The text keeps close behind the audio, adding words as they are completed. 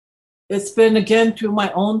it's been, again, through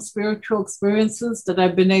my own spiritual experiences that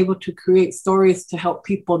I've been able to create stories to help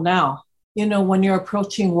people now. When you're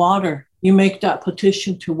approaching water, you make that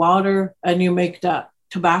petition to water and you make that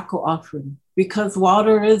tobacco offering because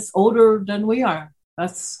water is older than we are.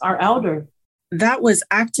 That's our elder. That was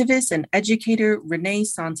activist and educator Renee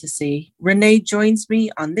Santasy. Renee joins me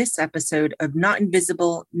on this episode of Not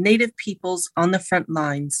Invisible, Native Peoples on the Front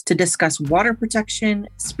Lines to discuss water protection,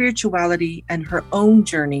 spirituality, and her own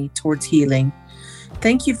journey towards healing.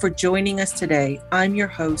 Thank you for joining us today. I'm your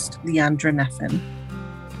host, Leandra Neffin.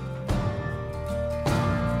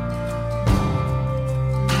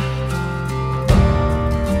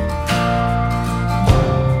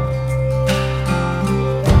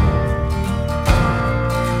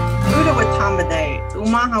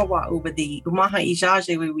 Umaha wa ubadi, umaha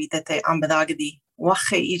ijaje wiwitate ambadagadi,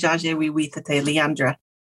 wache ijaje wiwitate Leandra.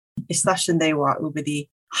 Islashnde wa ubadi.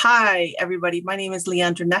 Hi, everybody. My name is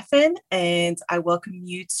Leandra Neffin, and I welcome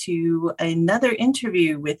you to another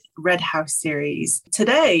interview with Red House series.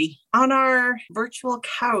 Today, on our virtual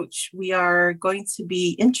couch, we are going to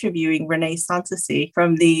be interviewing Renee Santasy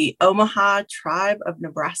from the Omaha tribe of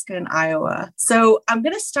Nebraska and Iowa. So I'm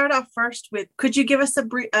going to start off first with, could you give us an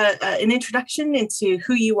introduction into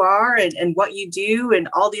who you are and what you do and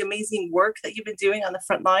all the amazing work that you've been doing on the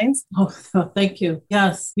front lines? Oh, thank you.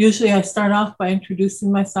 Yes. Usually I start off by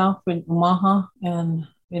introducing myself in Omaha, and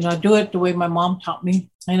I do it the way my mom taught me.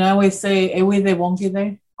 And I always say, Ewe de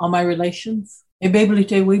wongide, all my relations. Let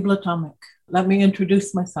me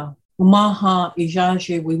introduce myself. Umaha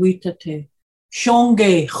ijaje wiwitate,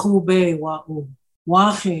 shonge chube wa'u,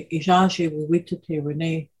 wache ijaje wiwitate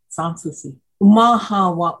Renee Santasy.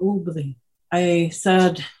 Umaha wa'ubli. I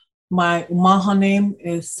said my Umaha name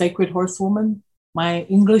is Sacred Horsewoman. My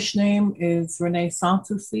English name is Renee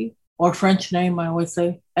Santasy, or French name, I always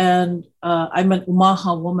say. And I'm an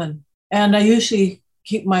Umaha woman. And I usually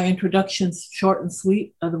keep my introductions short and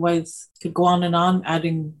sweet. Otherwise, I could go on,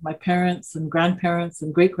 adding my parents and grandparents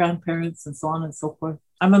and great-grandparents and so on and so forth.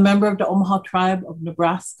 I'm a member of the Omaha tribe of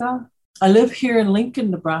Nebraska. I live here in Lincoln,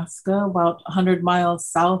 Nebraska, about 100 miles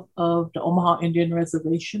south of the Omaha Indian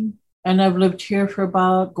Reservation. And I've lived here for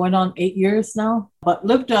about going on 8 years now. But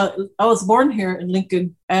I was born here in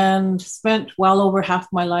Lincoln and spent well over half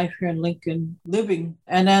my life here in Lincoln living.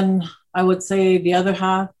 And then I would say the other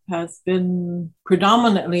half has been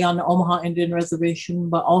predominantly on the Omaha Indian Reservation,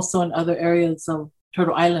 but also in other areas of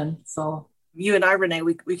Turtle Island. So you and I, Renee,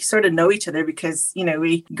 we sort of know each other because,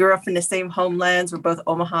 we grew up in the same homelands. We're both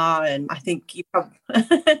Omaha, and I think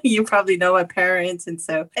you probably know my parents.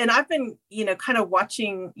 And I've been, kind of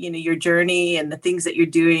watching, your journey and the things that you're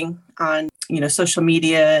doing on, social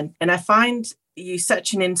media. And I find you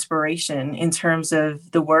such an inspiration in terms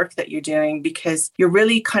of the work that you're doing, because you're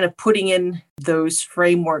really kind of putting in those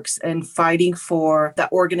frameworks and fighting for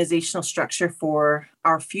that organizational structure for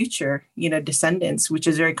our future, descendants, which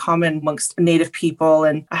is very common amongst Native people.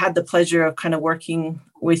 And I had the pleasure of kind of working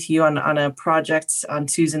with you on a project on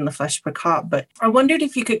Susan LaFleche Picot. But I wondered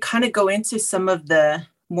if you could kind of go into some of the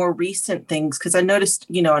more recent things, because I noticed,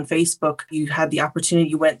 on Facebook, you had the opportunity,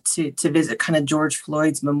 you went to visit kind of George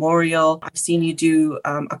Floyd's memorial. I've seen you do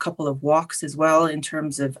a couple of walks as well in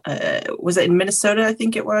terms of, was it in Minnesota, I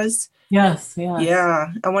think it was? Yes.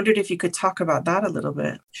 Yeah. I wondered if you could talk about that a little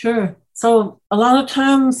bit. Sure. So a lot of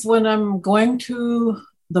times when I'm going to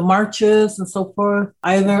the marches and so forth,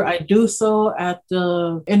 either I do so at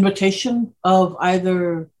the invitation of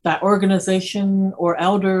either that organization or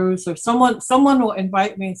elders or someone will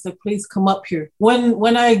invite me and say, please come up here.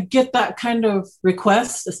 When I get that kind of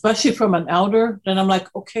request, especially from an elder, then I'm like,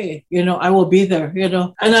 okay, I will be there,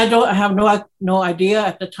 and I have no idea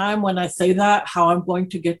at the time when I say that, how I'm going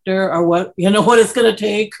to get there or what it's going to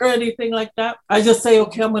take or anything like that. I just say,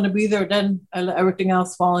 okay, I'm going to be there. Then I let everything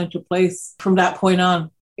else fall into place from that point on.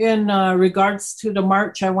 In regards to the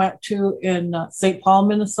march I went to in St. Paul,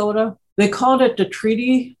 Minnesota, they called it the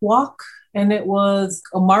Treaty Walk, and it was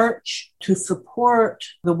a march to support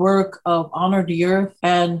the work of Honor the Earth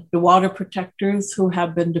and the water protectors who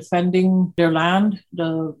have been defending their land,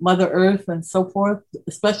 the Mother Earth and so forth,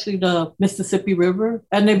 especially the Mississippi River.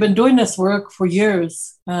 And they've been doing this work for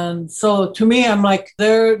years. And so to me, I'm like,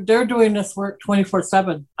 they're doing this work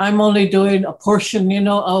 24/7. I'm only doing a portion,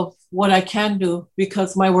 of what I can do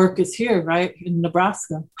because my work is here, right, in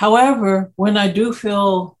Nebraska. However, when I do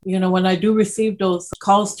feel, when I do receive those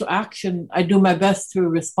calls to action, I do my best to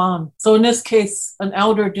respond. So in this case, an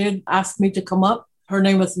elder did ask me to come up. Her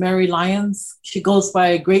name is Mary Lyons. She goes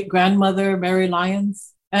by great-grandmother Mary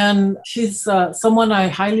Lyons. And she's someone I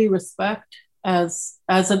highly respect. as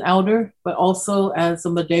an elder, but also as a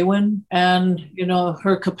Medewan. And,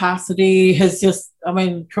 her capacity has just,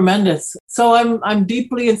 tremendous. So I'm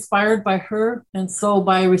deeply inspired by her. And so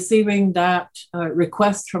by receiving that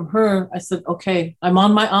request from her, I said, okay, I'm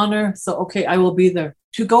on my honor. So, okay, I will be there.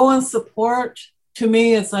 To go and support, to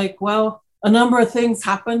me, it's like, well, a number of things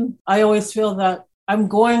happen. I always feel that I'm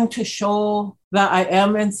going to show that I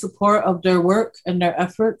am in support of their work and their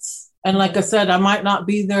efforts. And like I said, I might not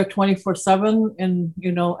be there 24/7. And,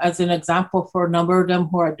 as an example for a number of them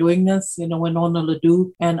who are doing this, Winona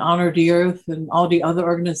LaDue and Honor the Earth and all the other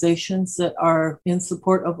organizations that are in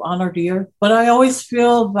support of Honor the Earth. But I always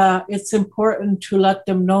feel that it's important to let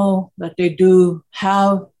them know that they do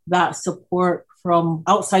have that support from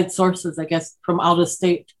outside sources, I guess, from out of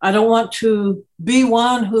state. I don't want to be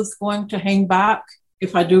one who's going to hang back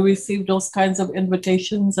if I do receive those kinds of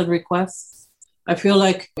invitations and requests. I feel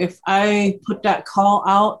like if I put that call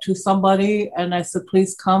out to somebody and I said,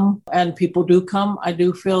 please come, and people do come, I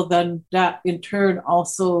do feel then that in turn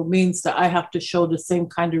also means that I have to show the same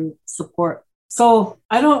kind of support. So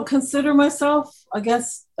I don't consider myself, I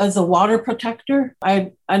guess, as a water protector.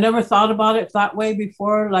 I never thought about it that way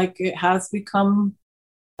before, like it has become,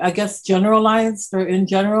 I guess, generalized or in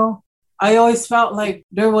general. I always felt like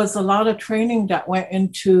there was a lot of training that went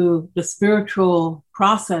into the spiritual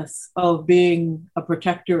process of being a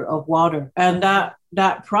protector of water. And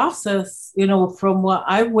that process, from what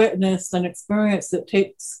I've witnessed and experienced, it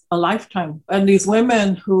takes a lifetime. And these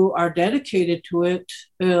women who are dedicated to it,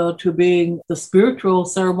 to being the spiritual,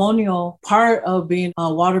 ceremonial part of being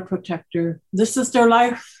a water protector, this is their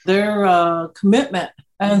life, their commitment.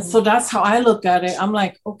 And so that's how I look at it. I'm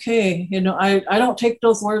like, okay, I don't take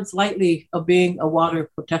those words lightly of being a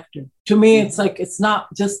water protector. To me, it's like, it's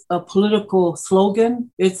not just a political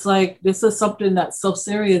slogan. It's like, this is something that's so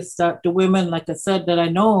serious that the women, like I said, that I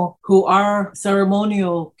know who are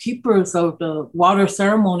ceremonial keepers of the water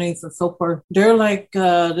ceremonies and so forth, they're like,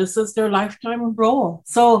 this is their lifetime role.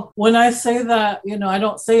 So when I say that, I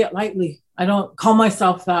don't say it lightly. I don't call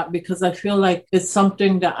myself that because I feel like it's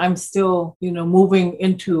something that I'm still, moving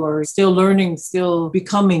into or still learning, still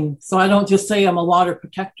becoming. So I don't just say I'm a water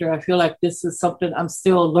protector. I feel like this is something I'm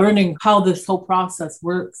still learning how this whole process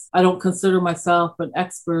works. I don't consider myself an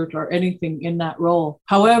expert or anything in that role.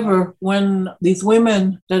 However, when these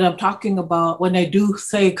women that I'm talking about, when they do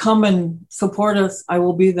say, come and support us, I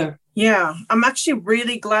will be there. Yeah, I'm actually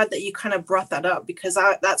really glad that you kind of brought that up because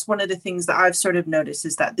that's one of the things that I've sort of noticed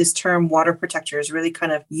is that this term water protector is really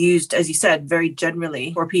kind of used, as you said, very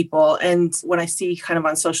generally for people. And when I see kind of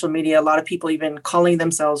on social media, a lot of people even calling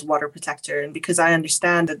themselves water protector. And because I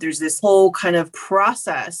understand that there's this whole kind of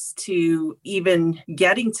process to even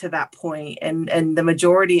getting to that point. And the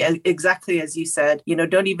majority, exactly as you said,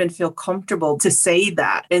 don't even feel comfortable to say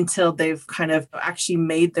that until they've kind of actually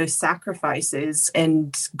made those sacrifices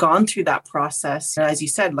and gone through that process, as you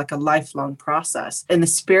said, like a lifelong process, and the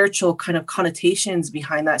spiritual kind of connotations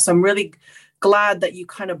behind that. So I'm really glad that you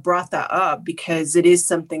kind of brought that up because it is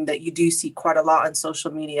something that you do see quite a lot on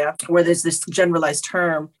social media where there's this generalized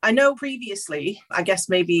term. I know previously, I guess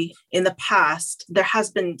maybe in the past, there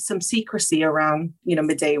has been some secrecy around,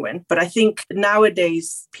 Medewan, but I think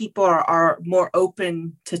nowadays people are more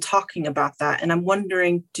open to talking about that. And I'm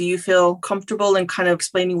wondering, do you feel comfortable in kind of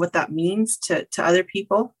explaining what that means to other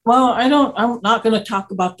people? Well, I'm not going to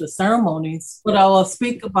talk about the ceremonies. What I will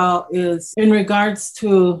speak about is in regards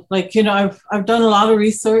to I've done a lot of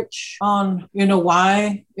research on,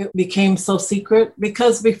 why it became so secret,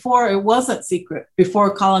 because before it wasn't secret.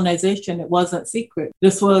 Before colonization, it wasn't secret.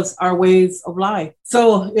 This was our ways of life.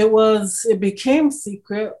 So it became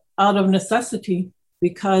secret out of necessity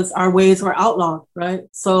because our ways were outlawed, right?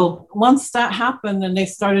 So once that happened and they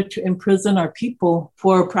started to imprison our people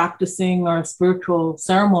for practicing our spiritual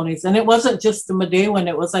ceremonies, and it wasn't just the Medewan,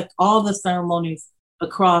 it was like all the ceremonies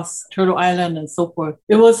across Turtle Island and so forth.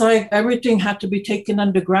 It was like everything had to be taken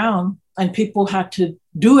underground and people had to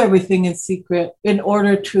do everything in secret in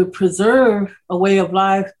order to preserve a way of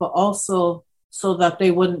life, but also so that they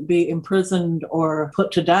wouldn't be imprisoned or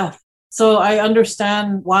put to death. So I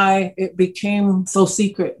understand why it became so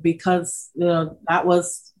secret because that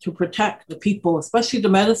was to protect the people, especially the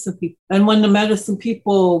medicine people. And when the medicine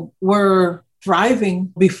people were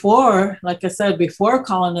thriving before, like I said, before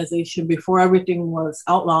colonization, before everything was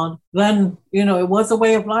outlawed, then, it was a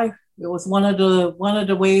way of life. It was one of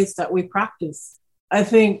the ways that we practice. I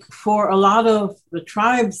think for a lot of the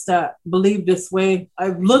tribes that believe this way,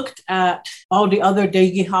 I've looked at all the other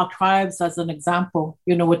Degiha tribes as an example,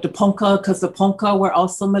 with the Ponca, because the Ponca were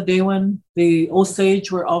also Madawan, the Osage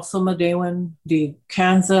were also Madawan, the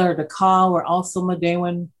Kanza or the Ka were also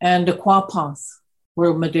Madawan, and the Quapas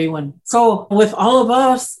were Madawan. So with all of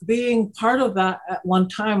us being part of that at one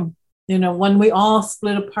time, when we all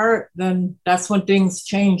split apart, then that's when things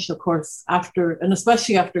changed, of course, and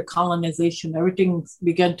especially after colonization, everything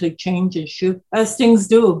began to change and shift as things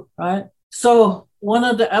do, right? So one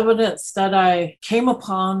of the evidence that I came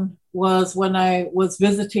upon was when I was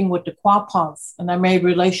visiting with the Quapas, and I made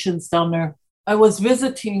relations down there. I was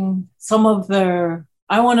visiting some of their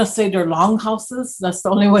longhouses. That's the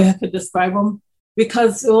only way I could describe them.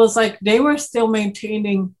 Because it was like they were still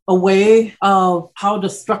maintaining a way of how the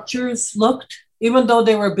structures looked. Even though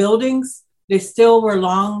they were buildings, they still were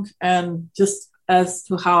long, and just as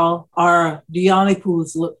to how our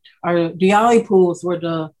dialipus looked. Our dialipus were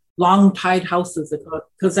the long tied houses,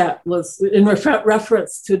 because that was in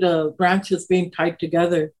reference to the branches being tied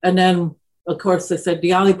together. And then, of course, they said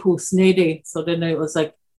dialipu snede, so then it was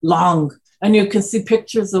like long. And you can see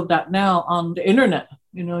pictures of that now on the internet.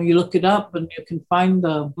 You look it up and you can find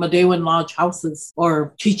the Madawan Lodge houses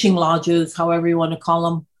or teaching lodges, however you want to call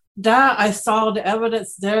them. That I saw the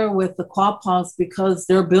evidence there with the Quapas, because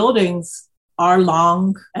their buildings are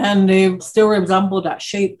long and they still resemble that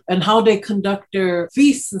shape, and how they conduct their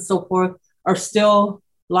feasts and so forth are still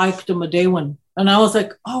like the Madawan. And I was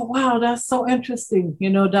like, oh, wow, that's so interesting,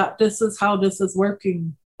 that this is how this is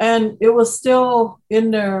working. And it was still in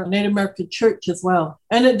their Native American church as well.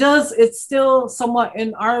 And it's still somewhat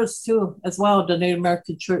in ours too, as well, the Native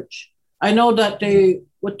American church. I know that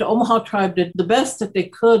with the Omaha tribe, did the best that they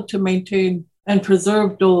could to maintain and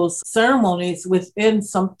preserve those ceremonies within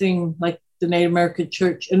something like the Native American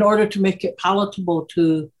church in order to make it palatable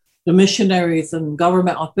to the missionaries and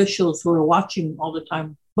government officials who were watching all the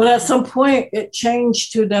time. But at some point, it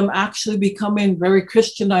changed to them actually becoming very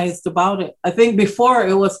Christianized about it. I think before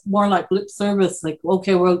it was more like lip service, like,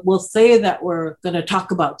 okay, we'll say that we're going to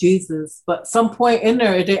talk about Jesus. But some point in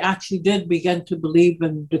there, they actually did begin to believe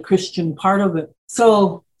in the Christian part of it.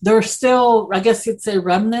 So there's still, I guess you'd say,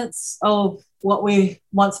 remnants of what we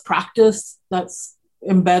once practiced that's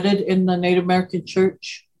embedded in the Native American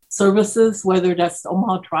church services, whether that's the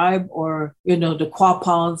Omaha tribe or, the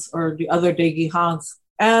Quapas or the other Degihans.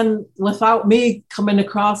 And without me coming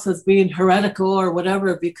across as being heretical or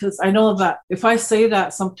whatever, because I know that if I say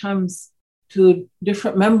that sometimes to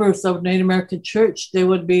different members of Native American church, they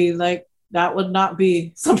would be like, that would not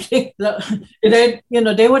be something that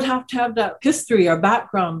they would have to have that history or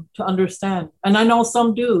background to understand. And I know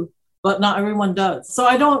some do, but not everyone does. So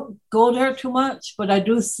I don't go there too much, but I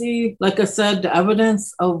do see, like I said, the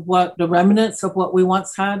evidence of the remnants of what we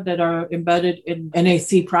once had that are embedded in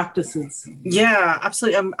NAC practices. Yeah,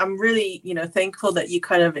 absolutely. I'm really, thankful that you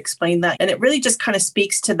kind of explained that. And it really just kind of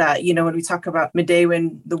speaks to that, when we talk about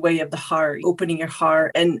Madawan, the way of the heart, opening your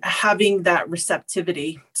heart and having that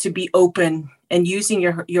receptivity to be open and using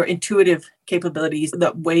your intuitive capabilities,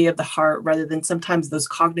 that way of the heart, rather than sometimes those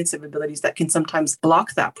cognitive abilities that can sometimes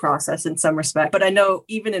block that process in some respect. But I know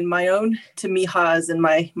even in my own Tamihas and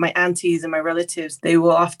my aunties and my relatives, they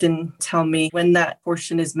will often tell me when that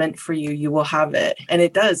portion is meant for you, you will have it. And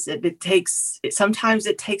it does. Sometimes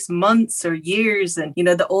it takes months or years. And,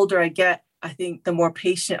 the older I get, I think the more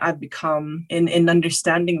patient I've become in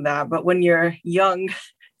understanding that. But when you're young,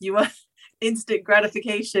 you want instant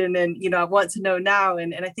gratification and, I want to know now.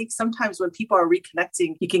 And I think sometimes when people are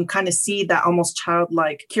reconnecting, you can kind of see that almost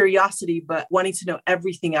childlike curiosity, but wanting to know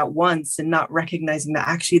everything at once and not recognizing that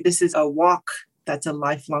actually this is a walk that's a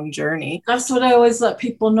lifelong journey. That's what I always let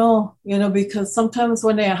people know, because sometimes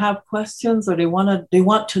when they have questions or they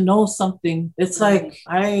want to know something, it's like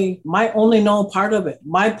I might only know part of it.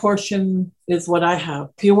 My portion is what I have.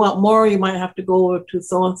 If you want more, you might have to go to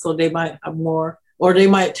so-and-so, they might have more. Or they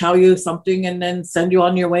might tell you something and then send you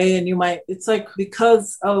on your way. And it's like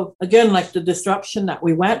because of, again, like the disruption that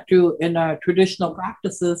we went through in our traditional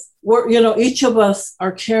practices, each of us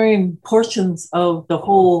are carrying portions of the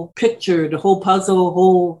whole picture, the whole puzzle,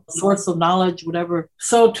 whole source of knowledge, whatever.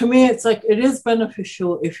 So to me, it's like it is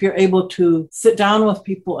beneficial if you're able to sit down with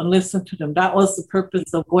people and listen to them. That was the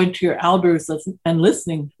purpose of going to your elders and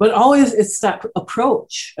listening. But always it's that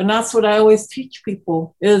approach. And that's what I always teach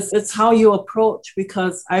people is it's how you approach approach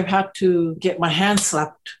because I've had to get my hand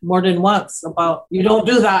slapped more than once about, you don't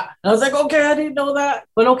do that. And I was like, okay, I didn't know that,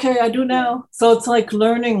 but okay, I do now. So it's like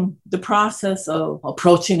learning the process of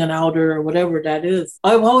approaching an elder or whatever that is.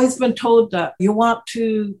 I've always been told that you want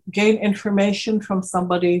to gain information from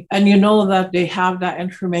somebody and you know that they have that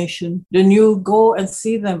information, then you go and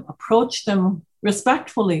see them, approach them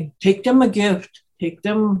respectfully, take them a gift, take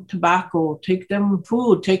them tobacco, take them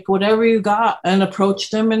food, take whatever you got and approach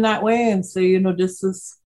them in that way and say, this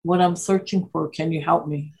is what I'm searching for. Can you help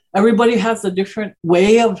me? Everybody has a different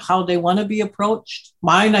way of how they want to be approached.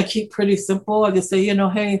 Mine, I keep pretty simple. I just say,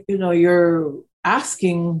 hey, you're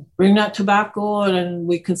asking, bring that tobacco and then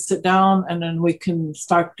we can sit down and then we can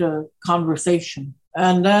start the conversation.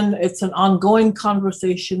 And then it's an ongoing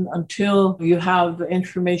conversation until you have the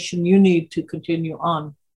information you need to continue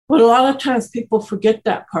on. But a lot of times people forget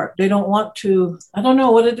that part. They don't want to, I don't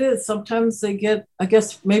know what it is. Sometimes they get, I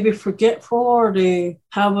guess, maybe forgetful or they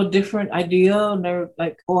have a different idea and they're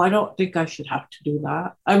like, oh, I don't think I should have to do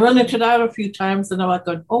that. I run into that a few times and I'm like,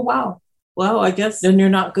 oh, wow. Well, I guess then you're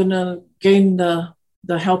not going to gain the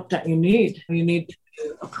help that you need. You need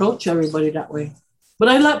to approach everybody that way. But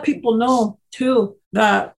I let people know, too,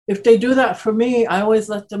 that if they do that for me, I always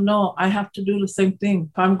let them know I have to do the same thing.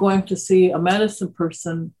 If I'm going to see a medicine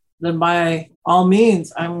person, then by all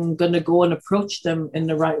means, I'm going to go and approach them in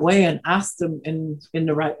the right way and ask them in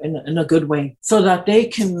a good way so that they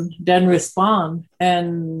can then respond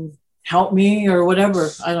and help me or whatever.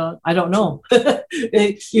 I don't know.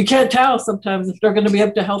 You can't tell sometimes if they're going to be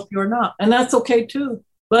able to help you or not. And that's okay, too.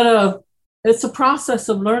 But it's a process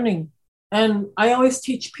of learning. And I always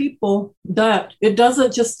teach people that it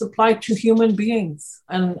doesn't just apply to human beings.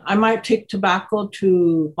 And I might take tobacco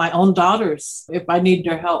to my own daughters if I need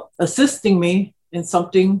their help, assisting me in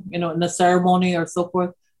something, in a ceremony or so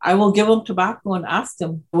forth. I will give them tobacco and ask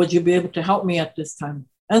them, would you be able to help me at this time?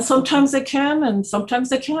 And sometimes they can and sometimes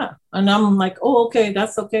they can't. And I'm like, oh, okay,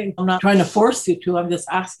 that's okay. I'm not trying to force you to. I'm just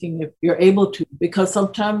asking if you're able to, because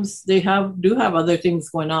sometimes they do have other things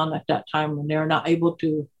going on at that time and they're not able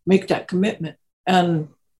to make that commitment. And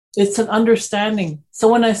it's an understanding. So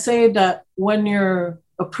when I say that when you're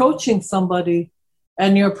approaching somebody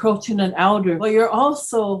and you're approaching an elder, but you're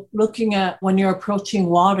also looking at when you're approaching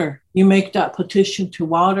water, you make that petition to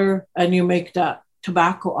water and you make that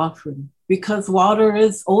tobacco offering. Because water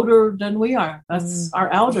is older than we are. That's our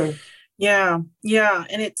elder. Yeah.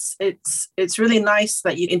 And it's really nice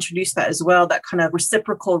that you introduced that as well, that kind of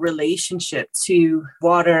reciprocal relationship to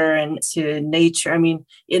water and to nature. I mean,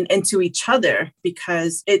 and to each other,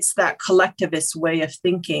 because it's that collectivist way of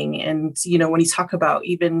thinking. And, when you talk about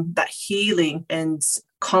even that healing and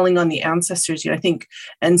calling on the ancestors, I think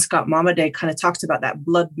N. Scott Momaday kind of talked about that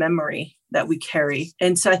blood memory that we carry.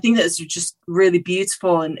 And so I think that's just really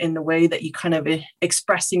beautiful in the way that you kind of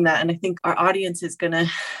expressing that. And I think our audience is going to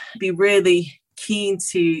be really keen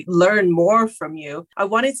to learn more from you. I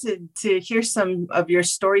wanted to hear some of your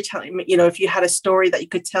storytelling, if you had a story that you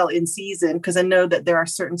could tell in season, because I know that there are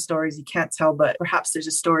certain stories you can't tell, but perhaps there's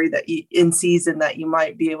a story that in season that you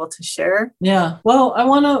might be able to share. Yeah. Well,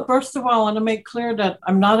 first of all, I want to make clear that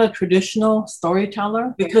I'm not a traditional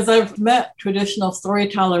storyteller, because I've met traditional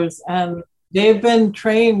storytellers and they've been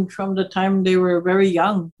trained from the time they were very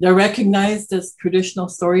young. They're recognized as traditional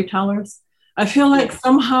storytellers. I feel like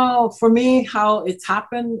somehow for me, how it's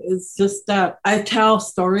happened is just that I tell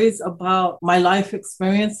stories about my life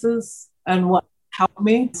experiences and what helped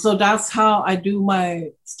me. So that's how I do my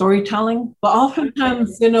storytelling. But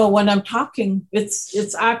oftentimes, when I'm talking,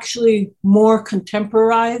 it's actually more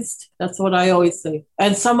contemporized. That's what I always say.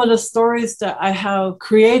 And some of the stories that I have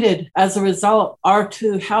created as a result are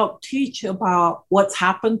to help teach about what's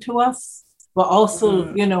happened to us, but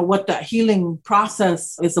also, what that healing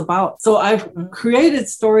process is about. So I've created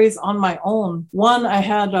stories on my own. One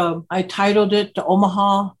I titled it The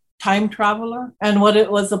Omaha Time Traveler. And what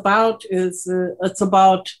it was about is it's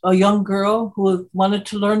about a young girl who wanted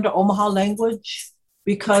to learn the Omaha language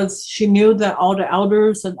because she knew that all the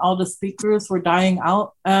elders and all the speakers were dying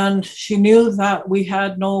out. And she knew that we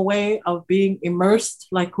had no way of being immersed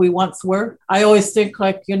like we once were. I always think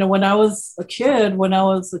when I was a kid, when I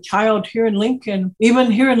was a child here in Lincoln, even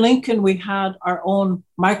here in Lincoln, we had our own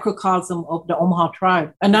microcosm of the Omaha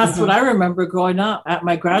tribe. And that's what I remember growing up at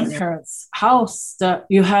my grandparents' house, that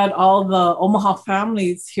you had all the Omaha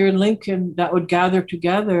families here in Lincoln that would gather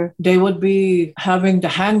together. They would be having the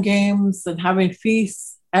hand games and having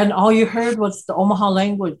feasts. And all you heard was the Omaha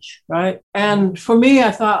language, right? And for me,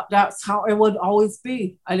 I thought that's how it would always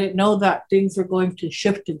be. I didn't know that things were going to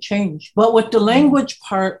shift and change. But with the language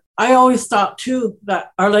part, I always thought too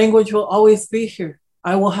that our language will always be here.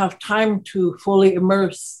 I will have time to fully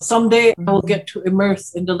immerse. Someday I will get to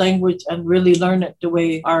immerse in the language and really learn it the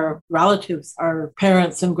way our relatives, our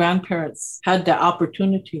parents and grandparents had that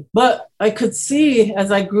opportunity. But I could see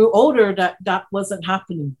as I grew older that that wasn't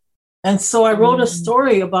happening. And so I wrote a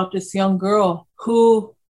story about this young girl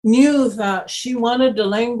who knew that she wanted the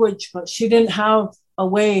language, but she didn't have a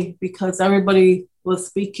way because everybody was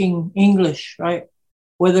speaking English, right?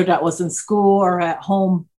 Whether that was in school or at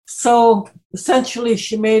home. So essentially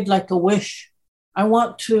she made like a wish. I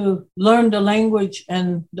want to learn the language,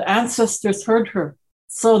 and the ancestors heard her.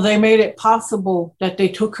 So they made it possible that they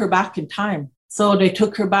took her back in time. So they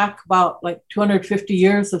took her back about like 250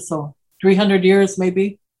 years or so, 300 years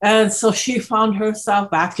maybe. And so she found herself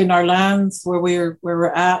back in our lands where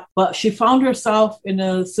we're at, but she found herself in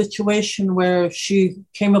a situation where she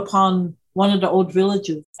came upon one of the old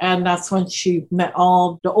villages. And that's when she met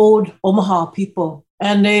all the old Omaha people.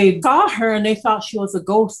 And they saw her and they thought she was a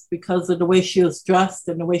ghost because of the way she was dressed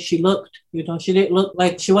and the way she looked. You know, she didn't look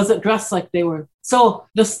like, she wasn't dressed like they were. So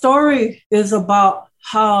the story is about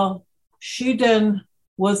how she then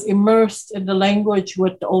was immersed in the language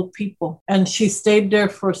with the old people. And she stayed there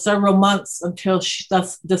for several months until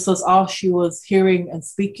this was all she was hearing and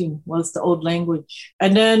speaking was the old language.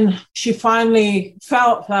 And then she finally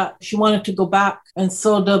felt that she wanted to go back. And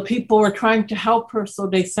so the people were trying to help her. So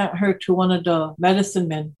they sent her to one of the medicine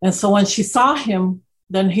men. And so when she saw him,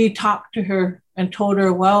 then he talked to her and told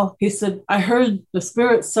her, well, he said, I heard the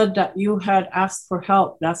spirit said that you had asked for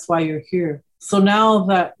help. That's why you're here. So now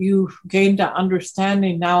that you've gained that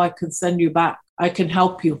understanding, now I can send you back. I can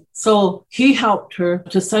help you. So he helped her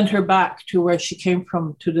to send her back to where she came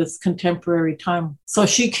from, to this contemporary time. So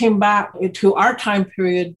she came back into our time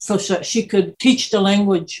period so that she could teach the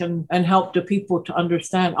language and help the people to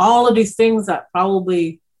understand all of these things that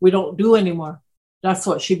probably we don't do anymore. That's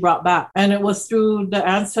what she brought back. And it was through the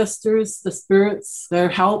ancestors, the spirits, their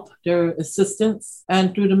help, their assistance,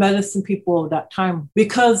 and through the medicine people of that time.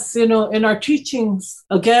 Because, you know, in our teachings,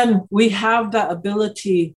 again, we have that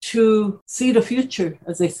ability to see the future,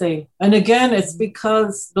 as they say. And again, it's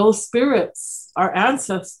because those spirits, our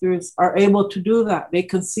ancestors, are able to do that. They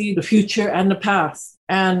can see the future and the past.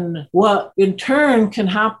 And what in turn can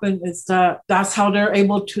happen is that that's how they're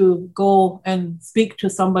able to go and speak to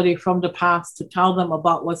somebody from the past to tell them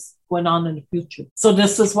about what's going on in the future. So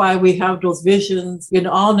this is why we have those visions, you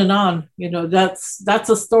know, on and on. You know, that's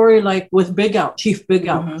a story like with Big Out, Chief Big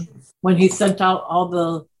Out, when he sent out all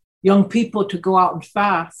the young people to go out and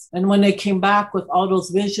fast. And when they came back with all those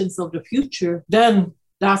visions of the future, then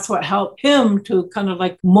that's what helped him to kind of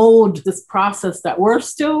like mold this process that we're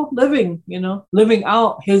still living, you know, living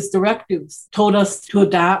out his directives, told us to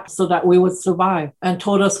adapt so that we would survive, and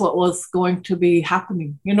told us what was going to be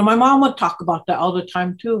happening. You know, my mom would talk about that all the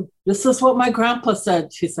time too. This is what my grandpa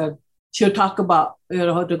said, she said. She would talk about, you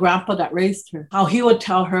know, the grandpa that raised her, how he would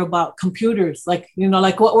tell her about computers, like, you know,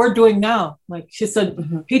 like what we're doing now. Like she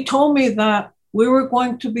said, he told me that we were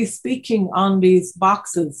going to be speaking on these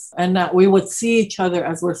boxes and that we would see each other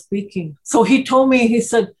as we're speaking. So he told me, he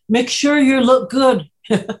said, make sure you look good.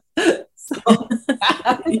 You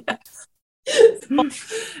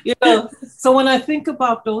know, so when I think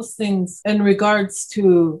about those things in regards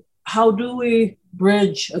to how do we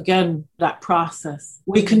bridge, again, that process,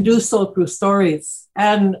 we can do so through stories.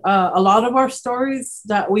 And a lot of our stories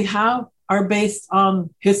that we have are based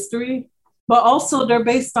on history, but also they're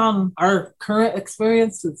based on our current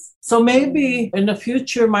experiences. So maybe in the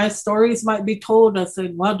future, my stories might be told as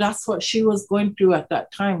saying, well, that's what she was going through at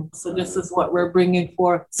that time. So this is what we're bringing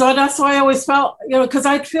forth. So that's why I always felt, you know, because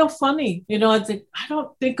I'd feel funny, you know, I'd say, I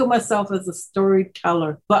don't think of myself as a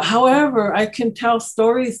storyteller, but however, I can tell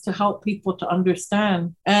stories to help people to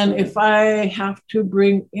understand. And if I have to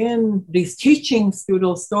bring in these teachings through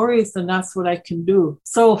those stories, then that's what I can do.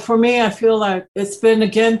 So for me, I feel like it's been,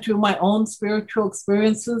 again, through my own spiritual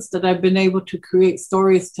experiences that I've been able to create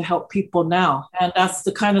stories to help people now. And that's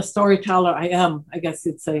the kind of storyteller I am, I guess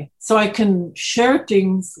you'd say. So I can share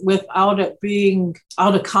things without it being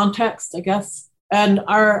out of context, I guess. And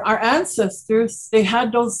our ancestors, they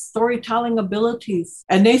had those storytelling abilities,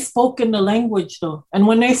 and they spoke in the language though. And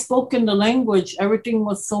when they spoke in the language, everything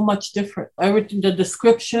was so much different. Everything, the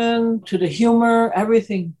description to the humor,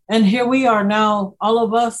 everything. And here we are now, all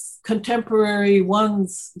of us contemporary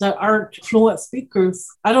ones that aren't fluent speakers.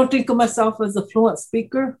 I don't think of myself as a fluent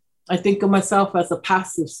speaker. I think of myself as a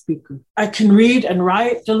passive speaker. I can read and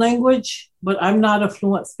write the language, but I'm not a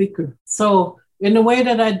fluent speaker. So in the way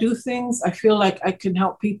that I do things, I feel like I can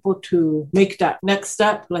help people to make that next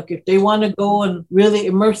step. Like if they want to go and really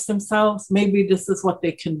immerse themselves, maybe this is what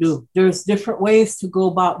they can do. There's different ways to go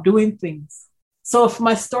about doing things. So if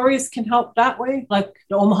my stories can help that way, like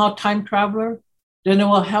the Omaha Time Traveler, then it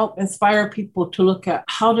will help inspire people to look at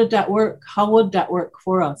how did that work? How would that work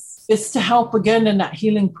for us? It's to help again in that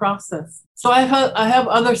healing process. So I have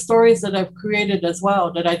other stories that I've created as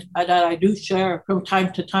well that I do share from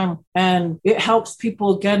time to time. And it helps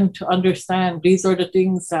people again to understand these are the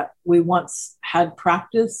things that we once had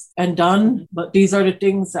practiced and done, but these are the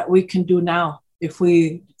things that we can do now if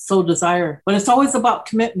we so desire. But it's always about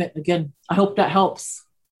commitment again. I hope that helps.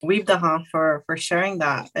 Weebdaha for sharing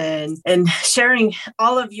that and sharing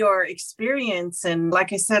all of your experience. And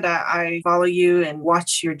like I said, I follow you and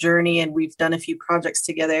watch your journey, and we've done a few projects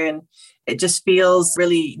together, and it just feels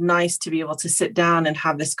really nice to be able to sit down and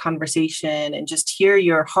have this conversation and just hear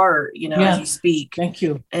your heart, as you speak. Thank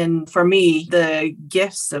you. And for me, the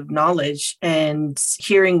gifts of knowledge and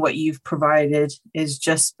hearing what you've provided has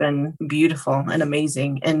just been beautiful and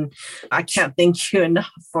amazing. And I can't thank you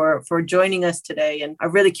enough for joining us today. And I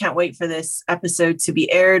really can't wait for this episode to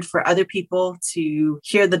be aired for other people to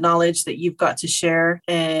hear the knowledge that you've got to share.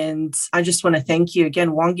 And I just want to thank you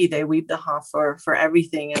again, Wangide Weebdaha, for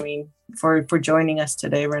everything. I mean, for joining us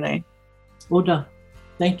today, Renee. Oda,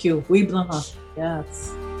 thank you. Weebdaha,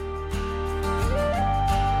 yes.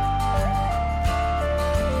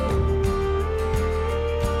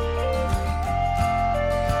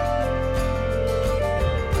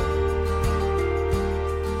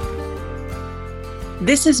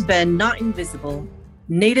 This has been Not Invisible,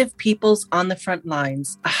 Native Peoples on the Front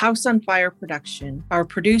Lines, a House on Fire production. Our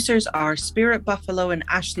producers are Spirit Buffalo and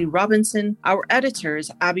Ashley Robinson. Our editor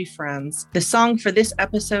is Abby Franz. The song for this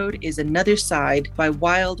episode is Another Side by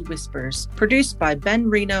Wild Whispers, produced by Ben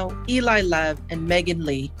Reno, Eli Lev, and Megan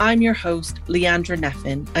Lee. I'm your host, Leandra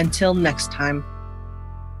Neffin. Until next time,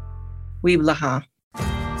 Weeblaha.